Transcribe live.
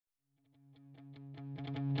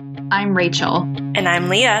I'm Rachel. And I'm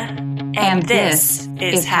Leah. And this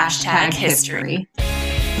is Hashtag History,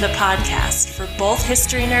 the podcast for both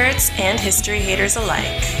history nerds and history haters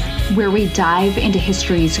alike, where we dive into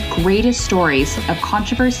history's greatest stories of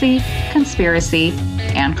controversy, conspiracy,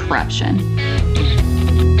 and corruption.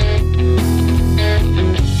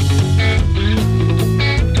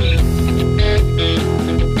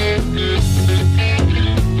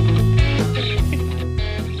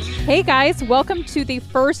 Hey guys, welcome to the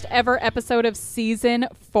first ever episode of season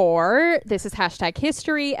 4. This is Hashtag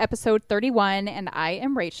History, episode 31, and I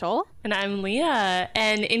am Rachel. And I'm Leah.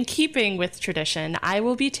 And in keeping with tradition, I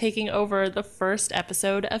will be taking over the first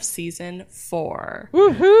episode of season 4.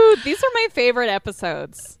 Woohoo! These are my favorite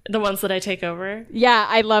episodes. The ones that I take over? Yeah,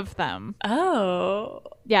 I love them. Oh.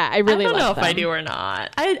 Yeah, I really love them. I don't know if I do or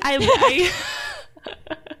not. I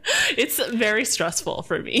it's very stressful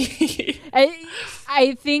for me.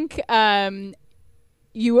 I think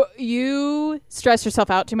you stress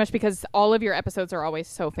yourself out too much because all of your episodes are always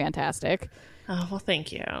so fantastic. Oh, well,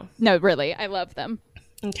 thank you. No, really, I love them.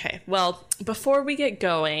 Okay, well, before we get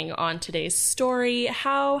going on today's story,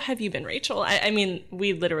 how have you been, Rachel? I mean,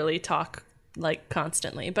 we literally talk like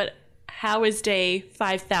constantly, but how is day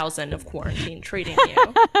 5,000 of quarantine treating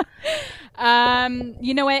you?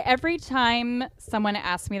 You know what? Every time someone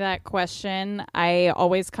asks me that question, I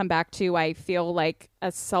always come back to I feel like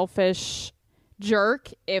a selfish jerk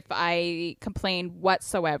if I complain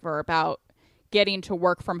whatsoever about getting to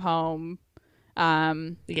work from home.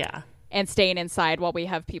 Yeah. And staying inside while we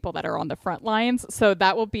have people that are on the front lines. So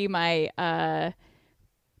that will be my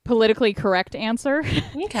politically correct answer.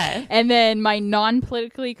 Okay. And then my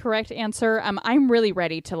non-politically correct answer, I'm really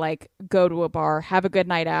ready to like go to a bar, have a good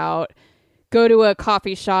night out, go to a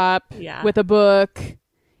coffee shop with a book.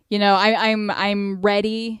 You know, I'm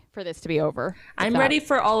ready for this to be over. I'm ready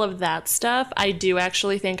for all of that stuff. I do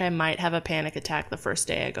actually think I might have a panic attack the first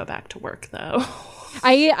day I go back to work, though.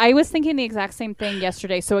 I was thinking the exact same thing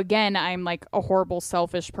yesterday. So again, I'm like a horrible,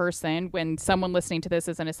 selfish person. When someone listening to this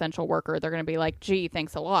is an essential worker, they're going to be like, gee,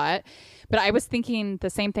 thanks a lot. But I was thinking the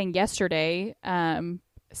same thing yesterday,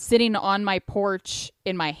 sitting on my porch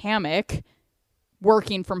in my hammock,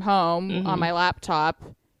 working from home on my laptop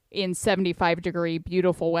in 75-degree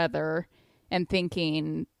beautiful weather and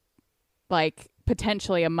thinking like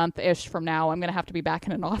potentially a month-ish from now, I'm going to have to be back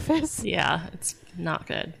in an office. Yeah, it's not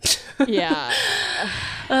good. Yeah.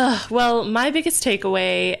 Well, my biggest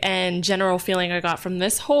takeaway and general feeling I got from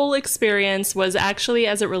this whole experience was actually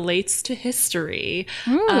as it relates to history.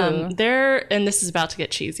 And this is about to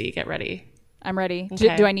get cheesy. Get ready. I'm ready.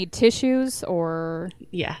 Okay. Do I need tissues or?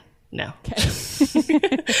 Yeah. No. Okay.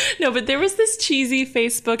 No, but there was this cheesy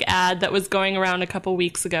Facebook ad that was going around a couple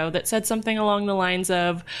weeks ago that said something along the lines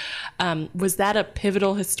of, was that a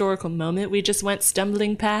pivotal historical moment we just went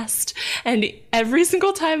stumbling past? And every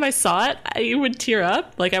single time I saw it, I would tear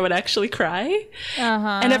up, like I would actually cry.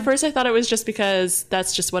 And at first I thought it was just because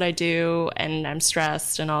that's just what I do and I'm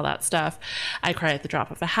stressed and all that stuff. I cry at the drop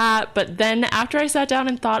of a hat. But then after I sat down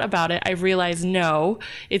and thought about it, I realized no,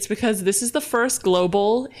 it's because this is the first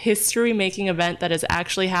global history-making event that has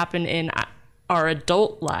actually happened in our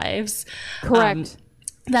adult lives. Correct.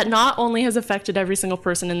 That not only has affected every single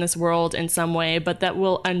person in this world in some way, but that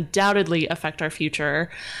will undoubtedly affect our future.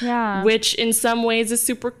 Yeah. Which in some ways is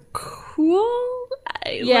super cool.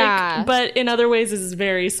 Yeah. But in other ways is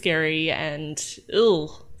very scary and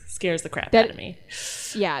scares the crap out of me.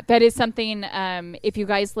 Yeah, that is something, if you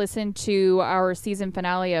guys listened to our season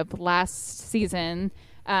finale of last season,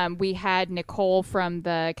 we had Nicole from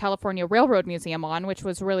the California Railroad Museum on, which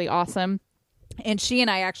was really awesome. And she and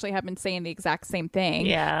I actually have been saying the exact same thing.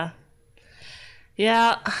 Yeah.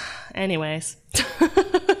 Yeah. Anyways.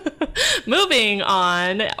 Moving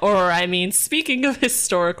on, speaking of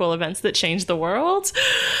historical events that changed the world,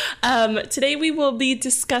 today we will be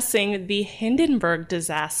discussing the Hindenburg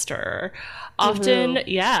disaster.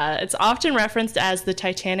 It's often referenced as the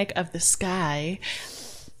Titanic of the sky.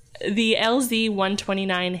 The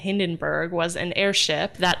LZ-129 Hindenburg was an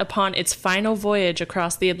airship that, upon its final voyage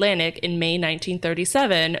across the Atlantic in May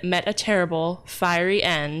 1937, met a terrible, fiery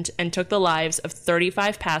end and took the lives of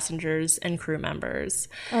 35 passengers and crew members.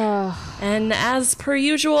 And as per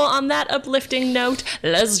usual, on that uplifting note,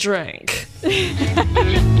 let's drink.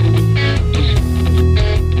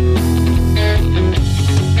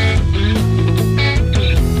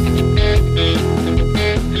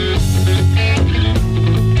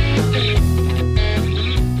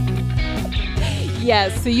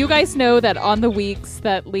 Yes, so you guys know that on the weeks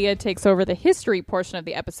that Leah takes over the history portion of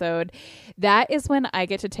the episode, that is when I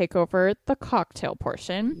get to take over the cocktail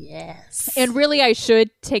portion. Yes. And really, I should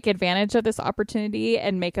take advantage of this opportunity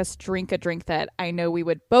and make us drink a drink that I know we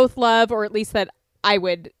would both love, or at least that I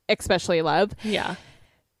would especially love. Yeah.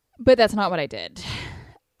 But that's not what I did.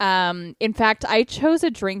 In fact, I chose a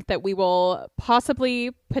drink that we will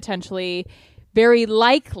possibly, potentially, very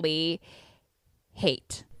likely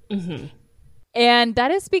hate. Mm-hmm. And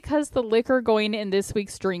that is because the liquor going in this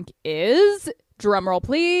week's drink is, drumroll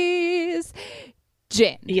please,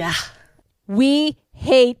 gin. Yeah. We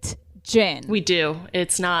hate gin. We do.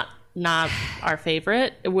 It's not our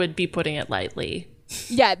favorite. It would be putting it lightly.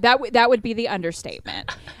 Yeah, that would be the understatement.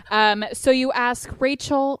 So you ask,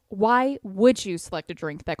 Rachel, why would you select a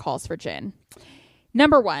drink that calls for gin?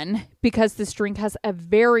 Number one, because this drink has a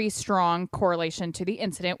very strong correlation to the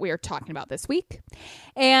incident we are talking about this week.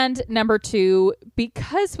 And number two,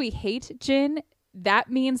 because we hate gin, that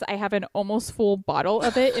means I have an almost full bottle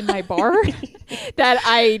of it in my bar that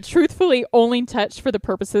I truthfully only touch for the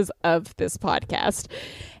purposes of this podcast.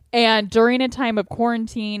 And during a time of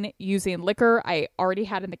quarantine, using liquor I already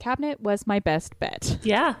had in the cabinet was my best bet.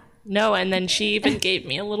 Yeah. No, and then she even gave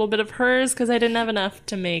me a little bit of hers because I didn't have enough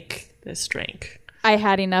to make this drink. I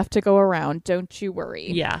had enough to go around. Don't you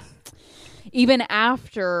worry. Yeah. Even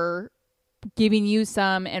after giving you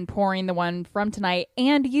some and pouring the one from tonight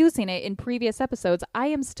and using it in previous episodes, I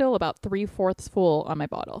am still about 3/4 full on my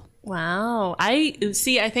bottle. Wow. I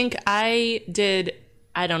think I did,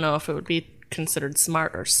 I don't know if it would be considered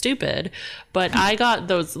smart or stupid, but I got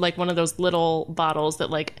those, like one of those little bottles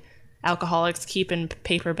that like alcoholics keep in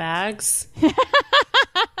paper bags.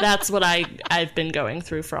 That's what I've been going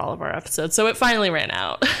through for all of our episodes. So it finally ran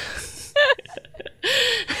out.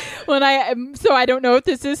 So I don't know if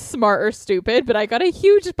this is smart or stupid, but I got a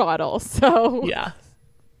huge bottle. So Yeah.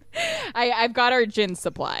 I've got our gin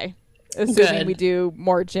supply, assuming Good. we do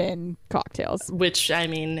more gin cocktails. Which, I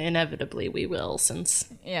mean, inevitably we will,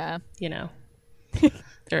 since, Yeah. you know,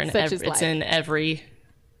 they're in Such is it's life. in every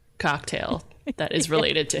cocktail that is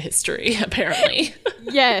related to history, apparently.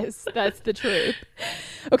 Yes, that's the truth.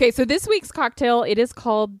 Okay, so this week's cocktail, it is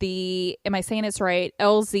called the, am I saying this right,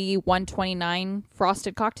 LZ 129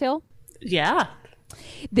 Frosted Cocktail. Yeah.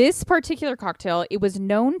 This particular cocktail, it was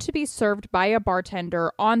known to be served by a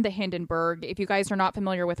bartender on the Hindenburg. If you guys are not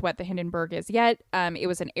familiar with what the Hindenburg is yet, it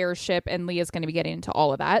was an airship, and Leah's going to be getting into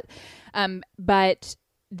all of that. But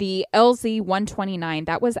the LZ 129,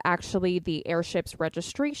 that was actually the airship's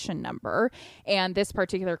registration number, and this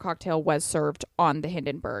particular cocktail was served on the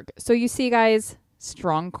Hindenburg. So you see, guys,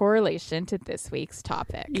 strong correlation to this week's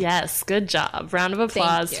topic. Yes, good job. Round of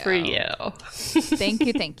applause for you. Thank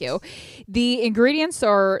you, thank you. The ingredients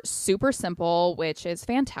are super simple, which is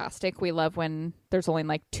fantastic. We love when there's only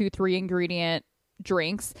like 2-3 ingredient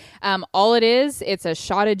drinks. All it is, it's a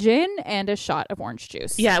shot of gin and a shot of orange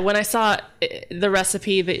juice. Yeah, when I saw the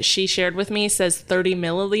recipe that she shared with me says 30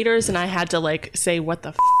 milliliters, and I had to like say, what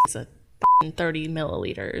the is a 30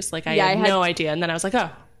 milliliters? Like I had no idea. And then I was like,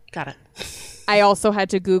 oh, got it. I also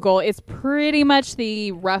had to Google. It's pretty much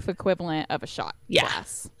the rough equivalent of a shot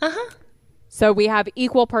glass. Uh-huh. So we have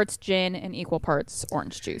equal parts gin and equal parts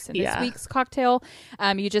orange juice in this Yeah. week's cocktail.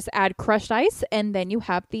 You just add crushed ice, and then you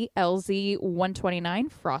have the LZ 129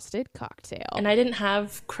 Frosted Cocktail. And I didn't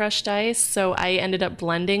have crushed ice, so I ended up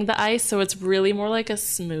blending the ice, so it's really more like a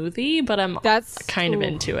smoothie, but I'm kind of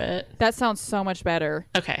into it. That sounds so much better.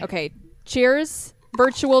 Okay. Okay. Cheers.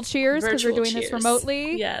 Virtual cheers, because we're Virtual doing this cheers.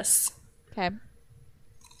 remotely. Yes. Okay.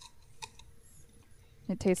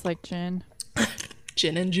 It tastes like gin.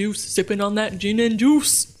 Gin and juice. Sipping on that gin and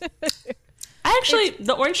juice.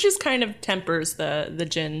 The orange juice kind of tempers the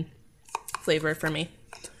gin flavor for me.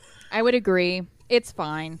 I would agree. It's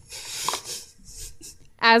fine.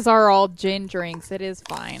 As are all gin drinks. It is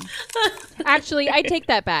fine. Actually, I take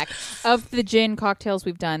that back. Of the gin cocktails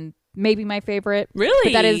we've done, maybe my favorite.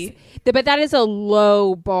 Really? But that is a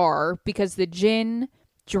low bar, because the gin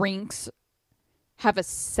drinks have a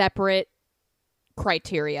separate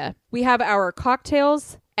criteria. We have our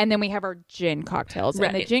cocktails, and then we have our gin cocktails.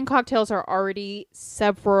 Right. And the gin cocktails are already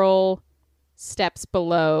several steps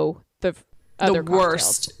below the other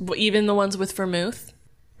worst. Even the ones with vermouth?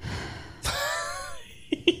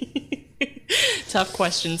 Tough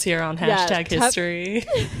questions here on hashtag history.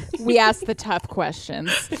 We ask the tough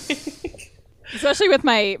questions. Especially with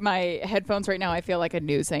my headphones right now, I feel like a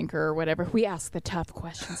news anchor or whatever. We ask the tough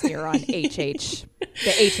questions here on the HH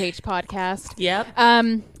podcast. Yep.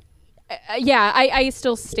 Yeah, I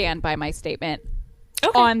still stand by my statement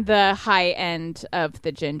on the high end of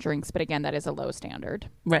the gin drinks, but again, that is a low standard.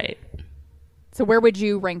 Right. So where would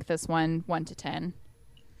you rank this one 1 to 10?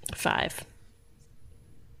 5.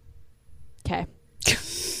 Okay.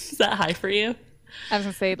 Is that high for you? I was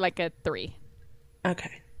going to say like a 3.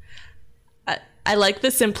 Okay. I like the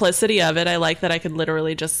simplicity of it. I like that I could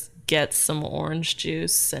literally just get some orange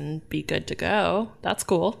juice and be good to go. That's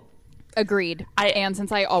cool. Agreed. And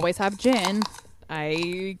since I always have gin,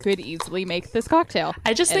 I could easily make this cocktail.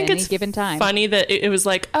 I just think it's given time. Funny that it was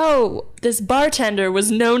like, oh, this bartender was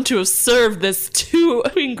known to have served this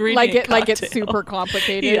 2-ingredient cocktail. Like it's super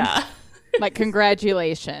complicated. Yeah. Like,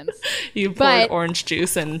 congratulations. You poured orange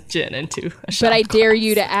juice and gin into a shot But I dare glass.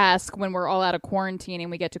 you to ask when we're all out of quarantine and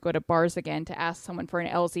we get to go to bars again to ask someone for an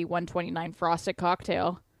LZ 129 frosted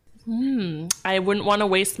cocktail. I wouldn't want to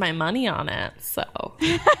waste my money on it, so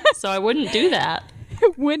I wouldn't do that.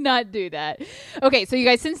 Would not do that. Okay, so you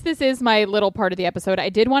guys, since this is my little part of the episode, I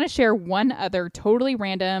did want to share one other totally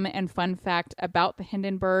random and fun fact about the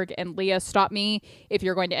Hindenburg. And Leah, stop me if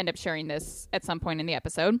you're going to end up sharing this at some point in the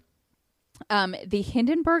episode. The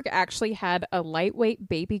Hindenburg actually had a lightweight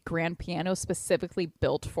baby grand piano specifically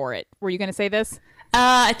built for it. Were you going to say this?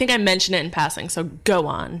 I think I mentioned it in passing, so go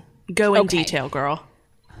on. Go in detail, girl.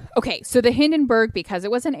 Okay, so the Hindenburg, because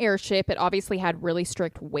it was an airship, it obviously had really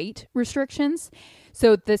strict weight restrictions.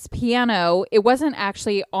 So this piano, it wasn't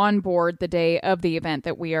actually on board the day of the event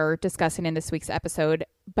that we are discussing in this week's episode,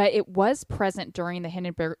 but it was present during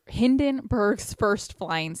the Hindenburg's first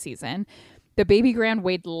flying season. The baby grand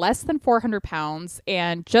weighed less than 400 pounds,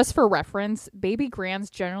 and just for reference, baby grands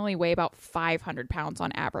generally weigh about 500 pounds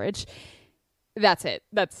on average. That's it.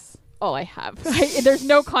 That's all I have. There's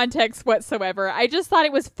no context whatsoever. I just thought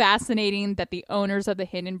it was fascinating that the owners of the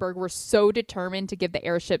Hindenburg were so determined to give the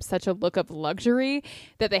airship such a look of luxury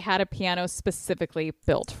that they had a piano specifically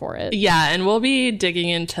built for it. Yeah, and we'll be digging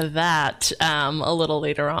into that a little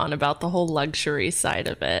later on about the whole luxury side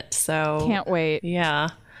of it. So Can't wait. Yeah.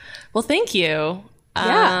 Well, thank you.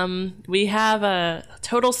 Yeah. We have a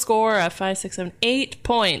total score of 5, 6, 7, 8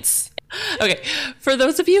 points. Okay, for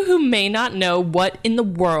those of you who may not know what in the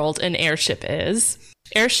world an airship is,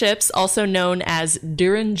 airships, also known as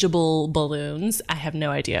dirigible balloons, I have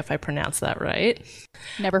no idea if I pronounced that right.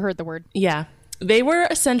 Never heard the word. Yeah. They were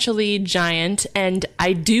essentially giant, and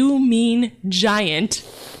I do mean giant,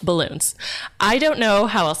 balloons. I don't know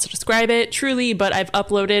how else to describe it, truly, but I've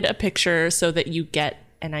uploaded a picture so that you get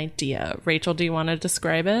an idea. Rachel, do you want to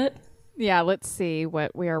describe it? Yeah, let's see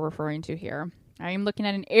what we are referring to here. I am looking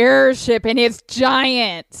at an airship and it's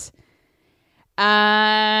giant.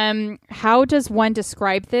 How does one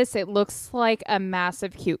describe this? It looks like a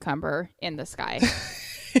massive cucumber in the sky.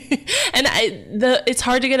 And it's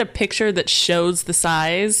hard to get a picture that shows the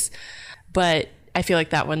size, but I feel like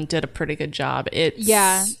that one did a pretty good job. It's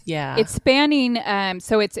spanning.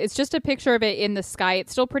 So it's just a picture of it in the sky.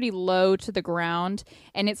 It's still pretty low to the ground,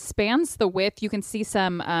 and it spans the width. You can see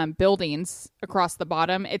some buildings across the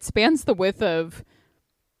bottom. It spans the width of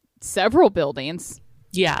several buildings.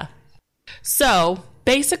 Yeah. So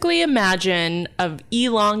basically imagine an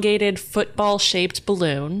elongated football-shaped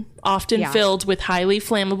balloon, often filled with highly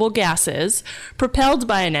flammable gases, propelled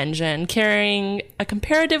by an engine, carrying a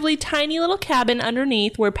comparatively tiny little cabin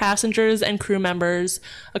underneath where passengers and crew members'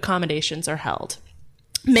 accommodations are held.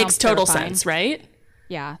 Makes total sense, right?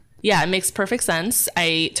 Yeah. Yeah, it makes perfect sense.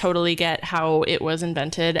 I totally get how it was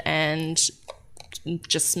invented, and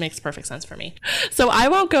just makes perfect sense for me. So I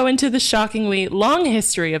won't go into the shockingly long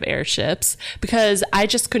history of airships because I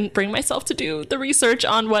just couldn't bring myself to do the research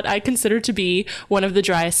on what I consider to be one of the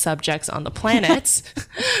driest subjects on the planet.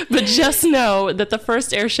 But just know that the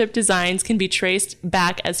first airship designs can be traced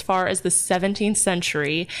back as far as the 17th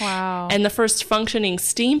century. Wow. And the first functioning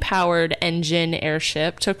steam-powered engine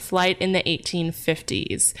airship took flight in the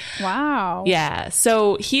 1850s. Wow. Yeah.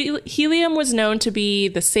 So helium was known to be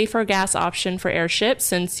the safer gas option for airships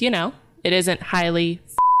since, it isn't highly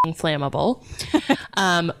flammable.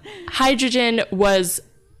 Hydrogen was,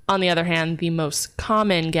 on the other hand, the most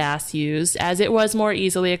common gas used as it was more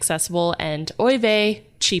easily accessible and, oy vey,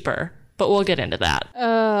 cheaper. But we'll get into that.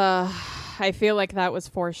 I feel like that was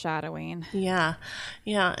foreshadowing. Yeah,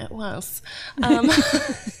 it was.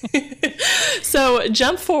 So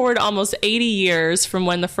jump forward almost 80 years from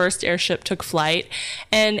when the first airship took flight,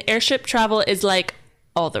 and airship travel is like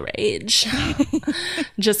all the rage.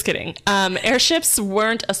 Just kidding. Airships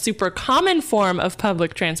weren't a super common form of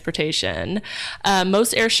public transportation.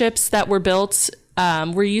 Most airships that were built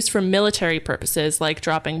were used for military purposes, like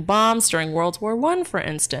dropping bombs during World War I, for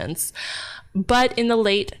instance. But in the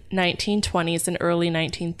late 1920s and early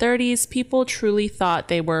 1930s, people truly thought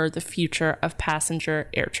they were the future of passenger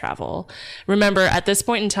air travel. Remember, at this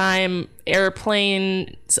point in time,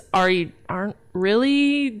 airplanes aren't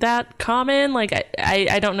really that common. Like,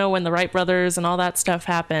 I don't know when the Wright brothers and all that stuff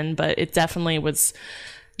happened, but it definitely was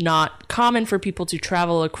not common for people to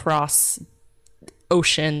travel across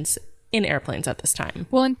oceans in airplanes at this time.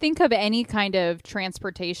 Well, and think of any kind of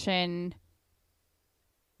transportation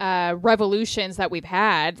revolutions that we've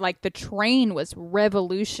had. Like, the train was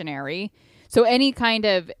revolutionary. So any kind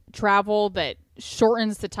of travel that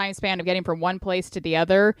shortens the time span of getting from one place to the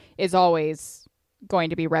other is always going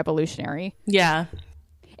to be revolutionary. Yeah.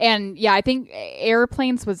 And yeah, I think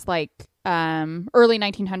airplanes was like early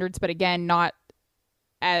 1900s, but again, not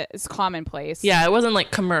as commonplace. Yeah, it wasn't like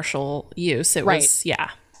commercial use. It Right. was, yeah.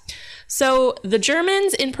 So the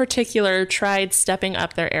Germans in particular tried stepping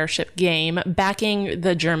up their airship game, backing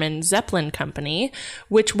the German Zeppelin company,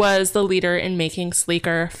 which was the leader in making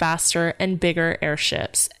sleeker, faster, and bigger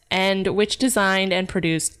airships, and which designed and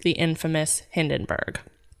produced the infamous Hindenburg.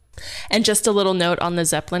 And just a little note on the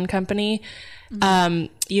Zeppelin company,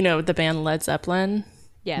 you know, the band Led Zeppelin,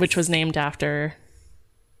 Yes. which was named after,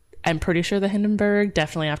 I'm pretty sure, the Hindenburg,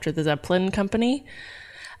 definitely after the Zeppelin company.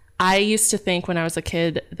 I used to think when I was a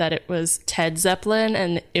kid that it was Ted Zeppelin,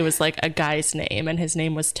 and it was like a guy's name, and his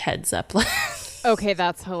name was Ted Zeppelin. Okay,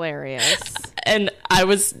 that's hilarious. And I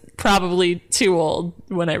was probably too old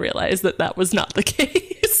when I realized that that was not the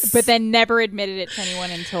case. But then never admitted it to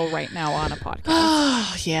anyone until right now on a podcast.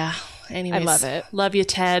 Oh, yeah. Anyways, I love it. Love you,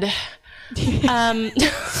 Ted.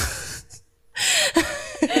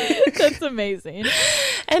 That's amazing.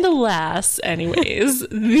 And alas, anyways,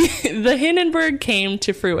 the Hindenburg came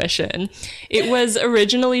to fruition. It was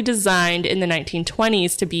originally designed in the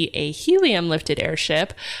 1920s to be a helium-lifted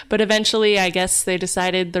airship, but eventually I guess they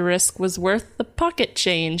decided the risk was worth the pocket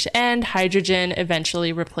change, and hydrogen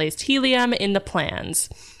eventually replaced helium in the plans.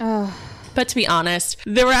 But to be honest,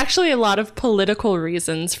 there were actually a lot of political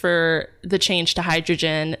reasons for the change to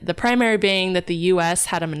hydrogen, the primary being that the US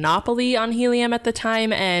had a monopoly on helium at the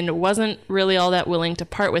time and wasn't really all that willing to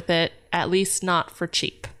part with it, at least not for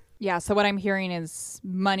cheap. Yeah, so what I'm hearing is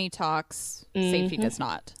money talks, safety does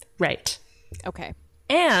not. Right. Okay.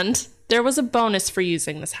 And there was a bonus for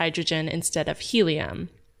using this hydrogen instead of helium.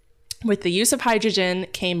 With the use of hydrogen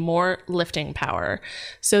came more lifting power.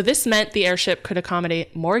 So this meant the airship could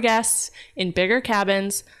accommodate more guests in bigger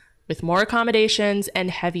cabins with more accommodations and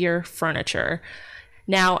heavier furniture.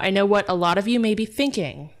 Now, I know what a lot of you may be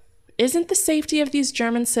thinking. Isn't the safety of these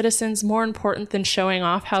German citizens more important than showing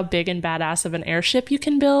off how big and badass of an airship you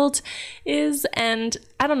can build is, and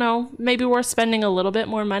I don't know, maybe worth spending a little bit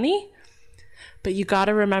more money? But you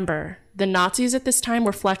gotta remember, the Nazis at this time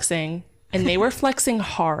were flexing, and they were flexing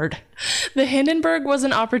hard. The Hindenburg was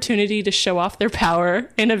an opportunity to show off their power,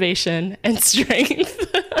 innovation, and strength.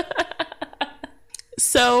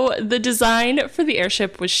 So the design for the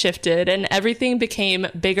airship was shifted, and everything became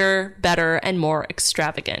bigger, better, and more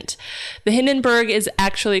extravagant. The Hindenburg is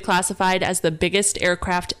actually classified as the biggest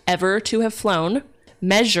aircraft ever to have flown,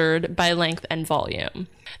 measured by length and volume.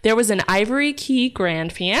 There was an ivory key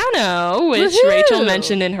grand piano, which Woohoo! Rachel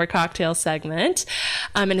mentioned in her cocktail segment,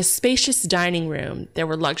 and a spacious dining room. There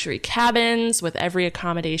were luxury cabins with every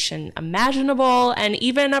accommodation imaginable, and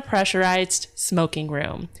even a pressurized smoking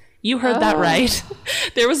room. You heard that right.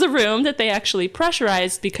 There was a room that they actually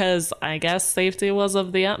pressurized because I guess safety was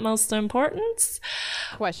of the utmost importance.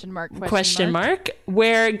 Question mark.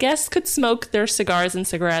 Where guests could smoke their cigars and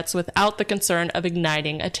cigarettes without the concern of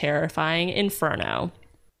igniting a terrifying inferno.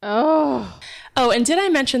 Oh, and did I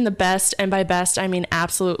mention the best, and by best I mean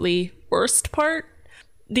absolutely worst part?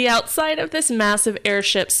 The outside of this massive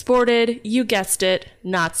airship sported, you guessed it,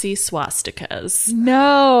 Nazi swastikas.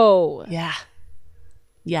 no.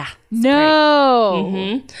 Yeah. No.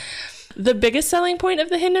 Mm-hmm. The biggest selling point of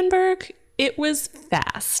the Hindenburg, it was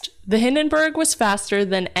fast. The Hindenburg was faster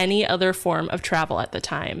than any other form of travel at the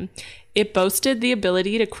time. It boasted the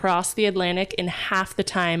ability to cross the Atlantic in half the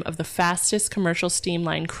time of the fastest commercial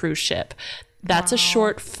steamline cruise ship. That's a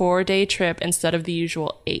short 4-day trip instead of the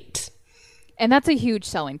usual 8. And that's a huge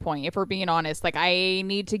selling point, if we're being honest. Like, I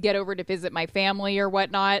need to get over to visit my family or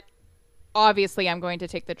whatnot. Obviously, I'm going to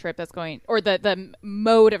take the trip that's going, or the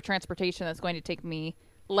mode of transportation that's going to take me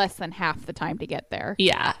less than half the time to get there.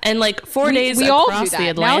 Yeah, and like 4 days we all do across that the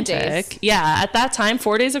Atlantic. nowadays. Yeah, at that time,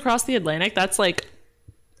 4 days across the Atlantic, that's like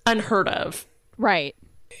unheard of. Right.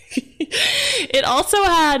 It also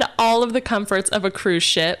had all of the comforts of a cruise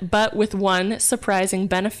ship, but with one surprising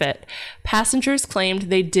benefit. Passengers claimed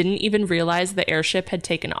they didn't even realize the airship had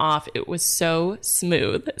taken off. It was so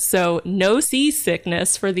smooth. So no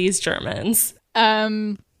seasickness for these Germans.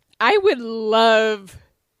 I would love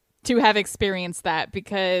to have experienced that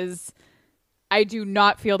because I do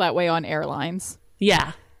not feel that way on airlines.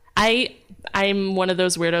 Yeah. I'm one of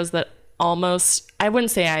those weirdos that I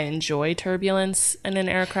wouldn't say I enjoy turbulence in an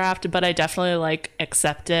aircraft, but I definitely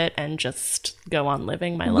accept it and just go on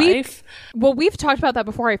living my life. Well, we've talked about that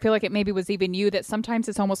before. I feel like it maybe was even you that sometimes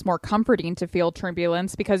it's almost more comforting to feel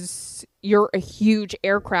turbulence because you're a huge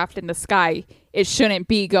aircraft in the sky. It shouldn't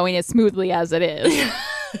be going as smoothly as it is.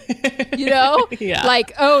 You know? Yeah.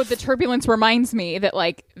 The turbulence reminds me that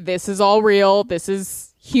this is all real. This is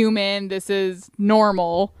human, this is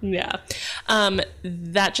normal. Yeah.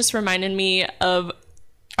 That just reminded me of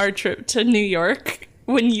our trip to New York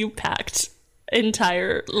when you packed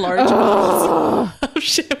entire large bottles of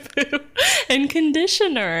shampoo and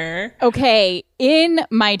conditioner. Okay, in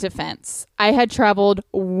my defense, I had traveled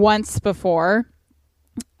once before.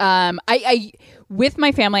 I with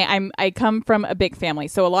my family, I come from a big family,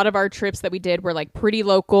 so a lot of our trips that we did were pretty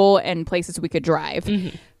local and places we could drive.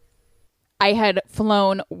 Mm-hmm. I had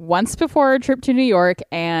flown once before a trip to New York,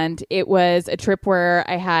 and it was a trip where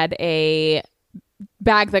I had a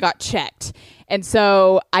bag that got checked. And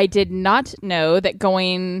so I did not know that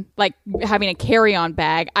having a carry-on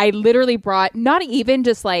bag, I literally brought not even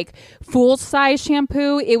just full-size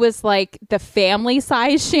shampoo. It was the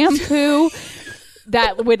family-size shampoo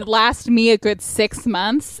that would last me a good 6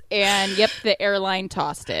 months. And yep, the airline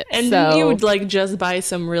tossed it. And so, you would just buy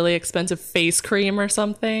some really expensive face cream or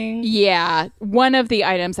something? Yeah. One of the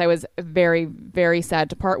items I was very, very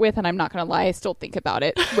sad to part with. And I'm not going to lie, I still think about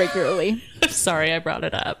it regularly. I'm sorry I brought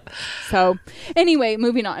it up. So anyway,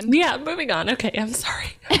 moving on. Yeah, moving on. Okay, I'm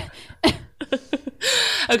sorry.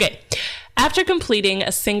 Okay. After completing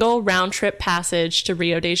a single round-trip passage to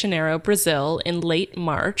Rio de Janeiro, Brazil, in late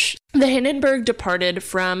March, the Hindenburg departed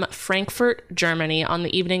from Frankfurt, Germany, on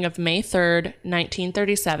the evening of May 3rd,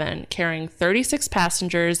 1937, carrying 36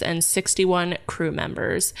 passengers and 61 crew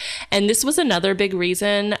members. And this was another big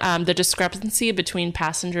reason, the discrepancy between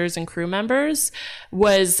passengers and crew members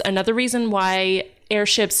was another reason why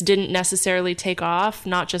airships didn't necessarily take off,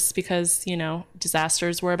 not just because,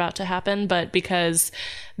 disasters were about to happen, but because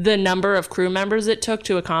the number of crew members it took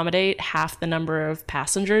to accommodate half the number of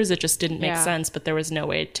passengers, it just didn't make sense, but there was no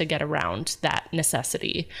way to get around that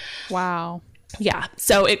necessity. Wow. Yeah.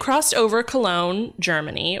 So it crossed over Cologne,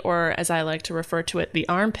 Germany, or as I like to refer to it, the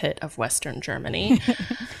armpit of Western Germany.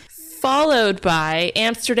 Followed by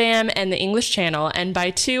Amsterdam and the English Channel, and by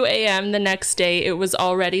 2 a.m. the next day, it was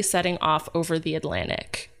already setting off over the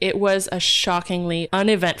Atlantic. It was a shockingly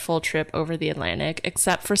uneventful trip over the Atlantic,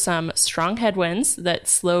 except for some strong headwinds that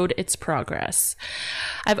slowed its progress.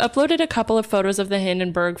 I've uploaded a couple of photos of the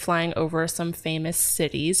Hindenburg flying over some famous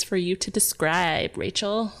cities for you to describe,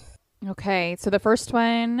 Rachel. Okay, so the first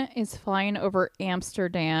one is flying over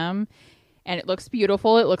Amsterdam. And it looks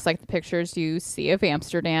beautiful. It looks like the pictures you see of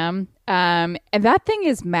Amsterdam. And that thing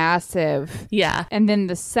is massive. Yeah. And then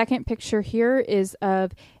the second picture here is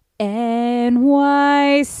of NYC.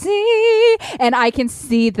 And I can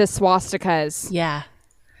see the swastikas. Yeah.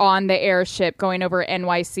 On the airship going over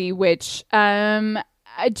NYC, which,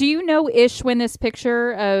 do you know ish when this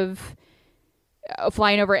picture of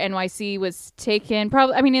flying over NYC was taken?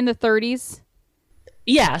 Probably, in the 30s?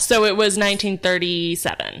 Yeah. So it was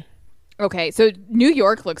 1937. Okay, so New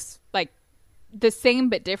York looks like the same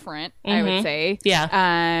but different, I would say.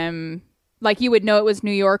 Yeah. You would know it was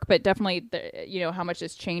New York, but definitely, how much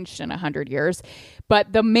has changed in 100 years.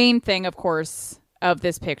 But the main thing, of course, of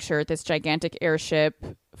this picture, this gigantic airship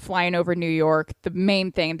flying over New York, the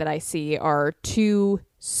main thing that I see are two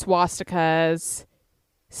swastikas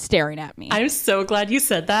staring at me. I'm so glad you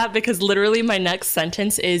said that because literally my next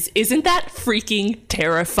sentence is, isn't that freaking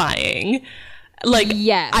terrifying?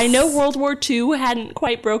 Yes. I know World War II hadn't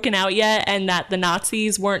quite broken out yet and that the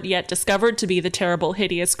Nazis weren't yet discovered to be the terrible,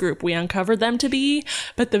 hideous group we uncovered them to be,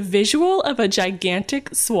 but the visual of a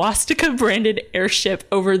gigantic swastika-branded airship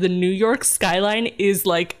over the New York skyline is,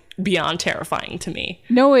 beyond terrifying to me.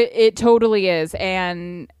 No, it totally is.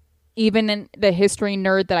 And even in the history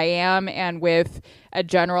nerd that I am and with a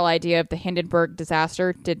general idea of the Hindenburg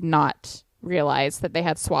disaster, did not realize that they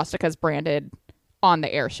had swastikas branded on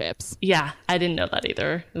the airships. Yeah, I didn't know that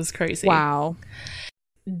either. It was crazy. Wow.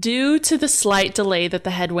 Due to the slight delay that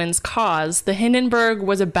the headwinds caused, the Hindenburg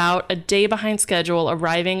was about a day behind schedule,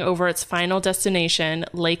 arriving over its final destination,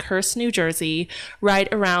 Lakehurst, New Jersey, right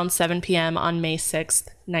around 7 p.m. on May 6th,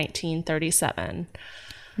 1937.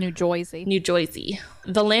 New Jersey. New Jersey.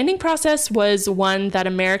 The landing process was one that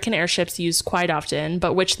American airships used quite often,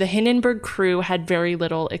 but which the Hindenburg crew had very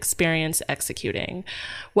little experience executing.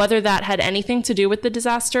 Whether that had anything to do with the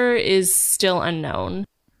disaster is still unknown.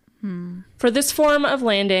 For this form of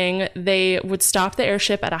landing, they would stop the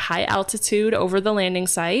airship at a high altitude over the landing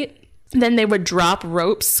site. Then they would drop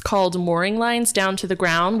ropes called mooring lines down to the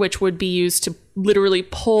ground, which would be used to literally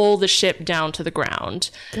pull the ship down to the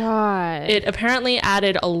ground. God. It apparently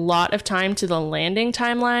added a lot of time to the landing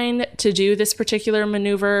timeline to do this particular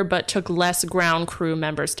maneuver, but took less ground crew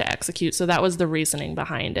members to execute. So that was the reasoning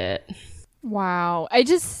behind it. Wow.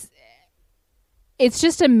 It's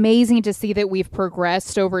just amazing to see that we've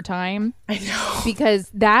progressed over time. I know.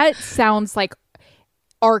 Because that sounds like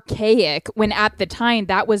archaic when at the time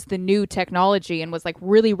that was the new technology and was like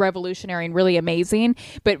really revolutionary and really amazing.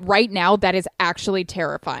 But right now that is actually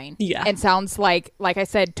terrifying. Yeah. And sounds like I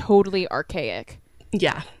said, totally archaic.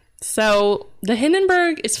 Yeah. So the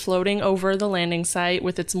Hindenburg is floating over the landing site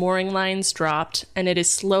with its mooring lines dropped, and it is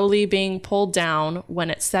slowly being pulled down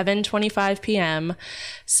when at 7:25 p.m.,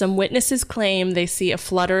 some witnesses claim they see a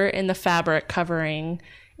flutter in the fabric covering,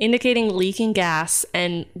 indicating leaking gas,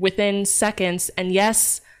 and within seconds, and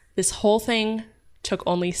yes, this whole thing took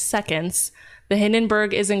only seconds, the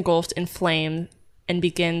Hindenburg is engulfed in flame and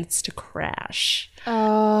begins to crash.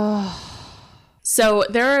 So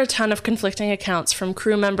there are a ton of conflicting accounts from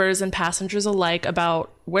crew members and passengers alike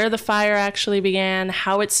about where the fire actually began,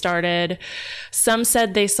 how it started. Some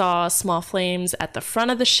said they saw small flames at the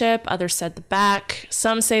front of the ship, others said the back.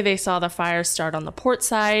 Some say they saw the fire start on the port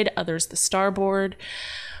side, others the starboard.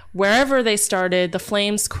 Wherever they started, the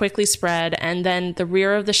flames quickly spread, and then the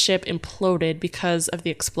rear of the ship imploded because of the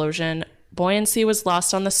explosion. Buoyancy was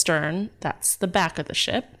lost on the stern, that's the back of the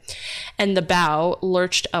ship, and the bow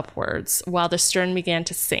lurched upwards while the stern began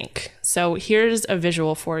to sink. So here's a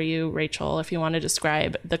visual for you, Rachel, if you want to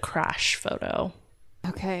describe the crash photo.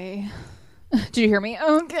 Okay. Did you hear me?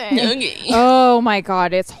 Okay. Okay. Oh my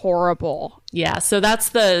God, it's horrible. Yeah, so that's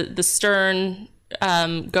the stern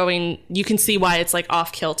going. You can see why it's like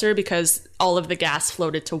off kilter because all of the gas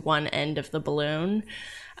floated to one end of the balloon.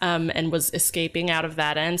 And was escaping out of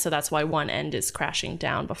that end. So that's why one end is crashing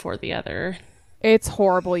down before the other. It's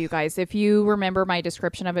horrible, you guys. If you remember my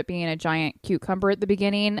description of it being a giant cucumber at the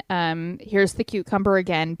beginning, here's the cucumber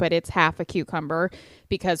again, but it's half a cucumber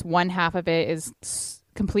because one half of it is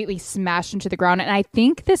completely smashed into the ground. And I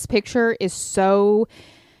think this picture is so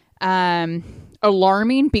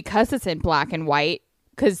alarming because it's in black and white,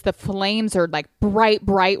 because the flames are like bright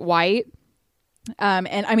white.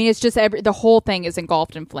 And I mean, it's just the whole thing is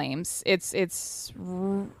engulfed in flames. It's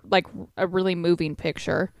like a really moving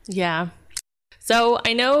picture. Yeah. So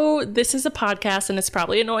I know this is a podcast and it's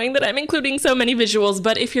probably annoying that I'm including so many visuals,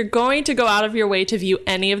 but if you're going to go out of your way to view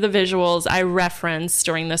any of the visuals I referenced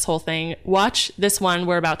during this whole thing, watch this one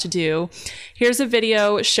we're about to do. Here's a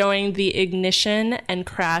video showing the ignition and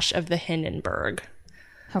crash of the Hindenburg.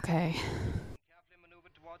 Okay. Carefully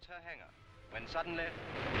maneuvered towards her hangar when suddenly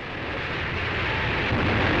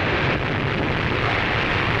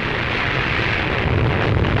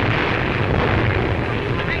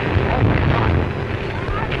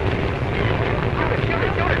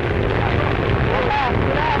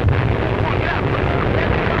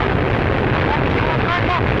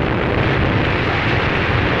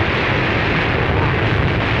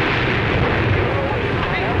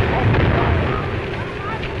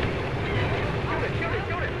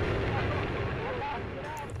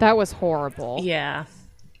That was horrible. Yeah.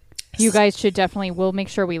 You guys should definitely, we'll make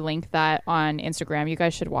sure we link that on Instagram. You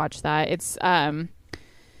guys should watch that. It's like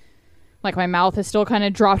my mouth is still kind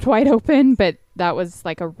of dropped wide open, but that was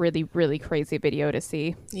like a really, really crazy video to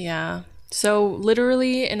see. Yeah. So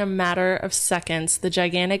literally in a matter of seconds, the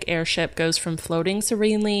gigantic airship goes from floating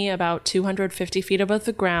serenely about 250 feet above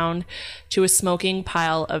the ground to a smoking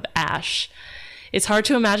pile of ash. It's hard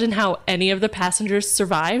to imagine how any of the passengers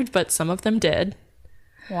survived, but some of them did.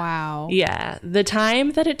 Wow. Yeah. The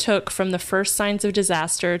time that it took from the first signs of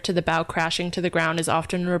disaster to the bow crashing to the ground is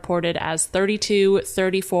often reported as 32,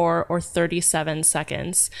 34, or 37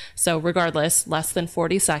 seconds. So regardless, less than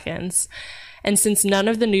 40 seconds. And since none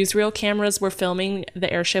of the newsreel cameras were filming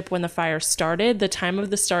the airship when the fire started, the time of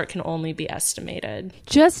the start can only be estimated.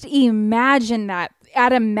 Just imagine that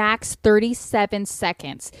at a max 37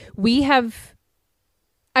 seconds. We have...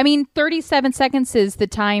 I mean, 37 seconds is the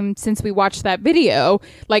time since we watched that video.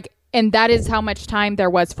 Like, And that is how much time there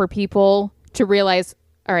was for people to realize,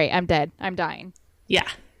 all right, I'm dead. I'm dying. Yeah.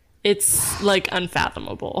 It's like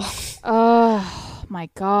unfathomable. Oh my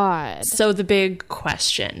God. So the big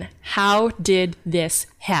question, how did this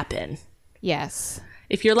happen? Yes.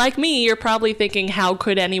 If you're like me, you're probably thinking, how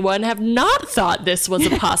could anyone have not thought this was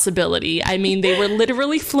a possibility? I mean, they were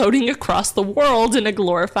literally floating across the world in a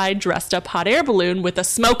glorified dressed up hot air balloon with a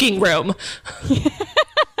smoking room.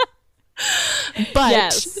 But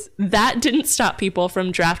yes. That didn't stop people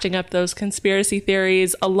from drafting up those conspiracy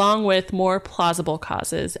theories along with more plausible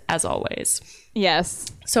causes, as always. Yes.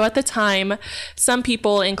 So at the time, some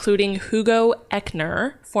people, including Hugo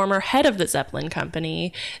Echner, former head of the Zeppelin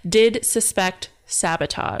Company, did suspect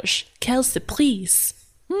sabotage. Quelle surprise!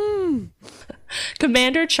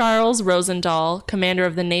 Commander Charles Rosendahl, commander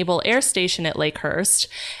of the Naval Air Station at Lakehurst,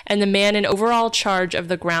 and the man in overall charge of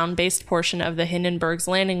the ground-based portion of the Hindenburg's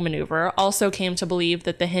landing maneuver, also came to believe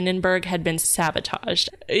that the Hindenburg had been sabotaged.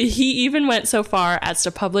 He even went so far as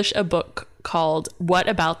to publish a book called What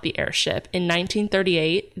About the Airship in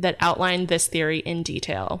 1938 that outlined this theory in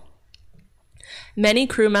detail. Many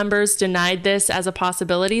crew members denied this as a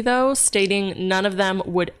possibility, though, stating none of them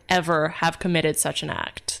would ever have committed such an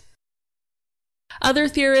act. Other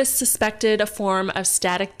theorists suspected a form of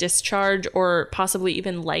static discharge or possibly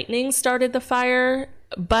even lightning started the fire,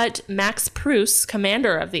 but Max Pruss,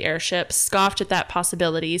 commander of the airship, scoffed at that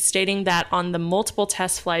possibility, stating that on the multiple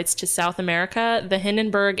test flights to South America, the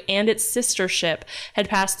Hindenburg and its sister ship had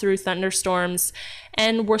passed through thunderstorms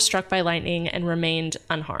and were struck by lightning and remained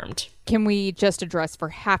unharmed. Can we just address for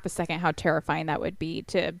half a second how terrifying that would be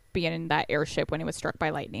to be in that airship when it was struck by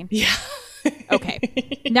lightning? Yeah.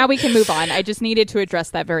 Okay. Now we can move on. I just needed to address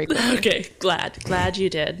that very quickly. Okay. Glad you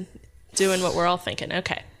did. Doing what we're all thinking.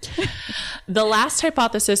 Okay. The last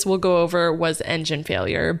hypothesis we'll go over was engine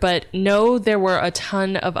failure, but no, there were a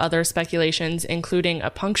ton of other speculations, including a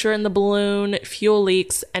puncture in the balloon, fuel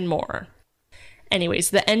leaks, and more. Anyways,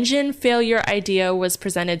 the engine failure idea was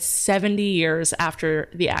presented 70 years after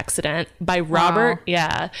the accident by Robert. Wow.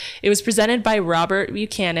 Yeah. It was presented by Robert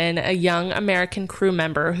Buchanan, a young American crew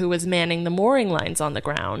member who was manning the mooring lines on the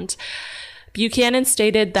ground. Buchanan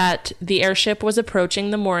stated that the airship was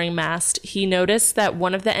approaching the mooring mast. He noticed that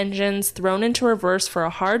one of the engines, thrown into reverse for a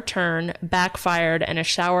hard turn, backfired and a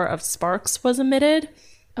shower of sparks was emitted.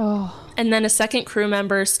 Oh. And then a second crew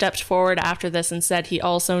member stepped forward after this and said he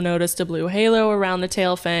also noticed a blue halo around the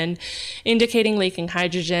tail fin, indicating leaking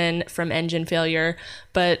hydrogen from engine failure.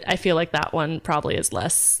 But I feel like that one probably is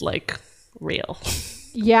less, like, real.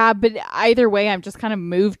 Yeah, but either way, I'm just kind of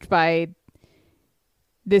moved by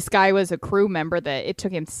this guy was a crew member that it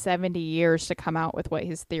took him 70 years to come out with what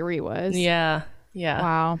his theory was. Yeah.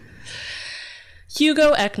 Wow.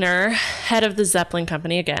 Hugo Echner, head of the Zeppelin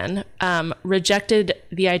Company again, rejected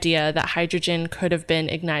the idea that hydrogen could have been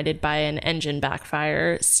ignited by an engine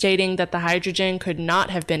backfire, stating that the hydrogen could not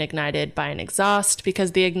have been ignited by an exhaust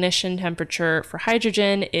because the ignition temperature for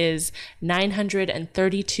hydrogen is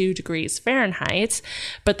 932 degrees Fahrenheit,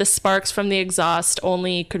 but the sparks from the exhaust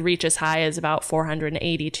only could reach as high as about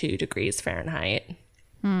 482 degrees Fahrenheit.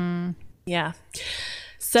 Yeah.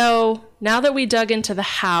 So now that we dug into the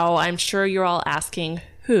how, I'm sure you're all asking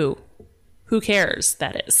who? Who cares,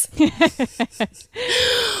 that is?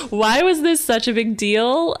 Why was this such a big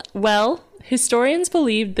deal? Well, historians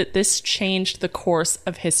believe that this changed the course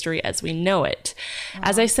of history as we know it.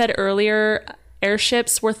 As I said earlier,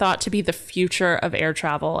 airships were thought to be the future of air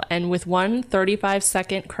travel, and with one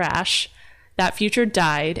 35-second crash, that future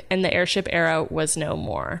died and the airship era was no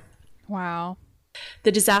more. Wow.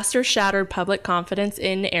 The disaster shattered public confidence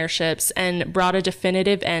in airships and brought a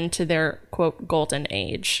definitive end to their, quote, golden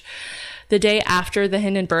age. The day after the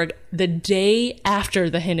Hindenburg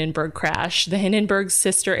crash, the Hindenburg's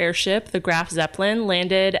sister airship, the Graf Zeppelin,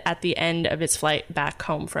 landed at the end of its flight back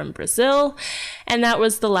home from Brazil, and that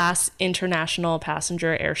was the last international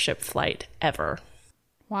passenger airship flight ever.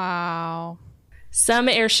 Wow. Some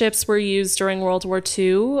airships were used during World War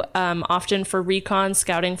II, often for recon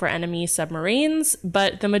scouting for enemy submarines,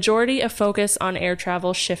 but the majority of focus on air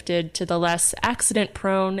travel shifted to the less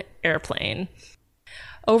accident-prone airplane.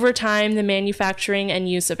 Over time, the manufacturing and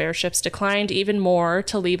use of airships declined even more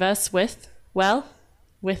to leave us with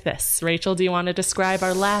this. Rachel, do you want to describe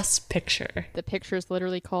our last picture? The picture is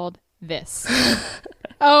literally called this.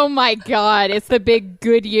 Oh my God. It's the big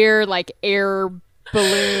Goodyear, like, air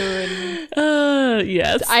balloon.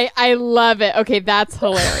 Yes. I love it. Okay, that's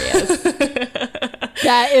hilarious.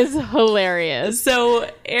 That is hilarious. So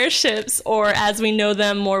airships, or as we know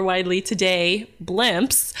them more widely today,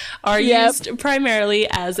 blimps, are used primarily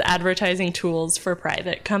as advertising tools for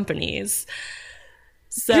private companies.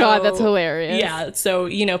 So, God, that's hilarious. Yeah. So,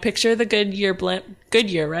 picture the Goodyear blimp.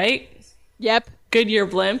 Goodyear, right? Yep. Goodyear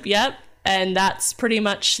blimp. Yep. And that's pretty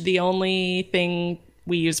much the only thing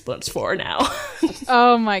we use blimps for now.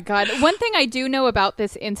 Oh my God. One thing I do know about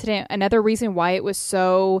this incident, another reason why it was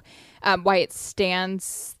so, why it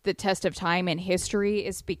stands the test of time in history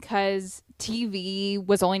is because TV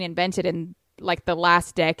was only invented in like the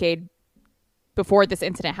last decade before this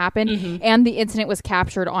incident happened, and the incident was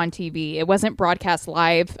captured on TV. It wasn't broadcast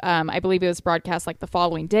live. I believe it was broadcast like the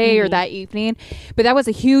following day or that evening, but that was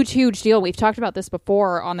a huge deal. We've talked about this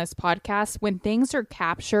before on this podcast. When things are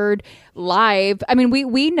captured live, I mean,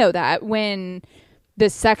 we know that when the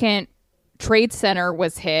second Trade Center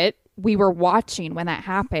was hit, we were watching when that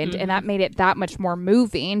happened, and that made it that much more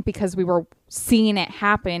moving because we were seeing it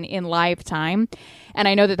happen in live time. And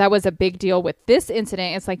I know that was a big deal with this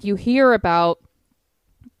incident. It's like you hear about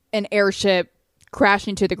an airship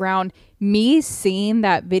crashing to the ground. Me seeing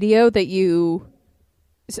that video that you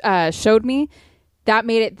showed me, that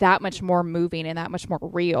made it that much more moving and that much more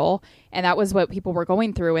real. And that was what people were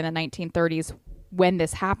going through in the 1930s when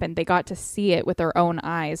this happened. They got to see it with their own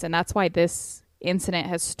eyes. And that's why this incident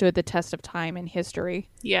has stood the test of time in history.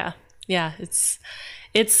 Yeah. It's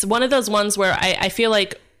one of those ones where I feel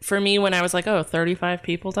like for me, when I was like, 35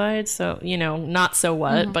 people died. So, not so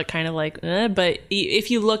what, but kind of like, but if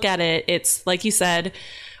you look at it, it's like you said,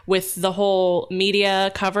 with the whole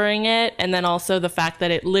media covering it. And then also the fact that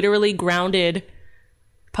it literally grounded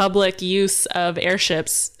public use of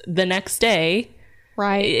airships the next day.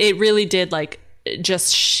 Right. It really did like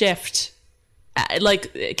just shift.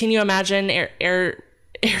 Like, can you imagine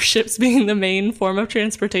airships being the main form of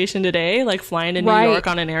transportation today, like flying to New York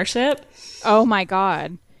on an airship? Oh my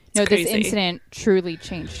God. No, crazy. This incident truly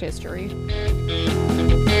changed history.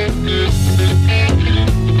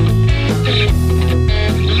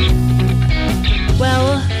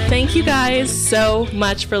 Well, thank you guys so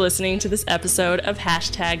much for listening to this episode of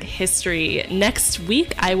 #History. Next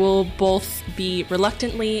week, I will both be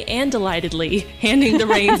reluctantly and delightedly handing the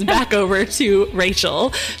reins back over to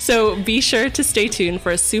Rachel. So be sure to stay tuned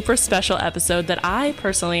for a super special episode that I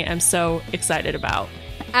personally am so excited about.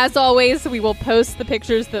 As always, we will post the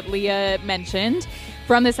pictures that Leah mentioned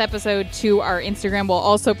from this episode to our Instagram. We'll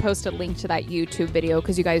also post a link to that YouTube video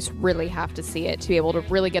because you guys really have to see it to be able to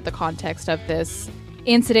really get the context of this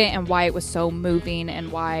incident and why it was so moving and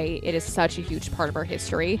why it is such a huge part of our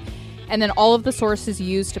history. And then all of the sources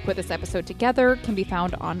used to put this episode together can be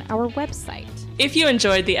found on our website. If you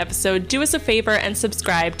enjoyed the episode, do us a favor and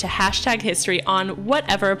subscribe to #History on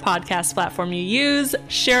whatever podcast platform you use,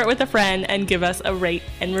 share it with a friend, and give us a rate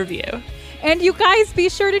and review. And you guys, be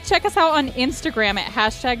sure to check us out on Instagram at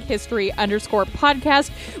 #history_podcast.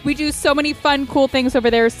 We do so many fun, cool things over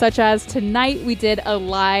there, such as tonight we did a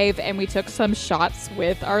live and we took some shots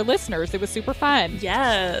with our listeners. It was super fun.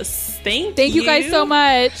 Yes. Thank you guys so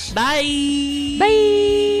much. Bye. Bye.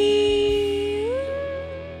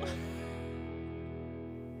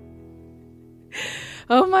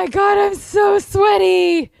 Oh my God, I'm so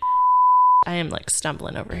sweaty. I am like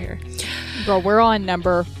stumbling over here. Girl, we're on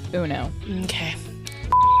number uno. Okay.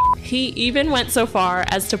 He even went so far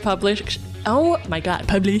as to publish. Oh my God,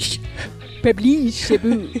 publish. Publish a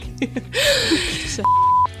book.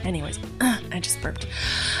 Anyways, I just burped.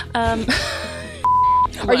 Are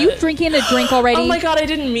you drinking a drink already? Oh my God, I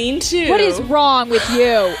didn't mean to. What is wrong with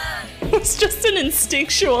you? It's just an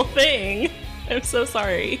instinctual thing. I'm so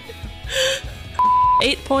sorry.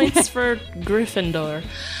 8 points for Gryffindor.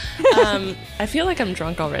 I feel like I'm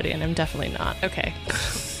drunk already, and I'm definitely not. Okay.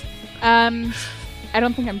 I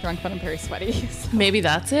don't think I'm drunk, but I'm very sweaty. So. Maybe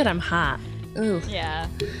that's it. I'm hot. Ooh. Yeah,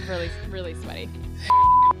 really sweaty.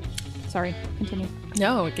 Sorry, continue.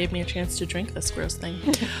 No, it gave me a chance to drink this gross thing.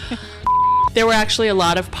 There were actually a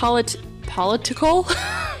lot of political.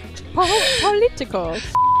 Political.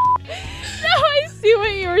 No, I see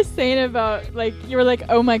what you were saying about, like, you were like,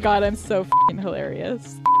 oh my God, I'm so f***ing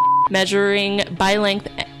hilarious. Measuring by length.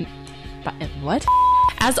 What?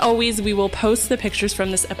 As always, we will post the pictures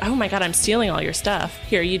from this. Oh my God, I'm stealing all your stuff.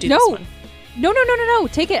 Here, you do this one. No.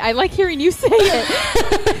 Take it. I like hearing you say it.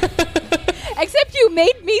 Except you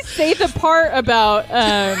made me say the part about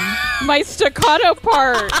my staccato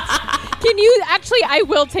part. Can you actually? I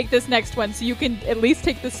will take this next one, so you can at least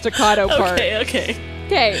take the staccato part. Okay.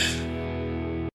 Okay.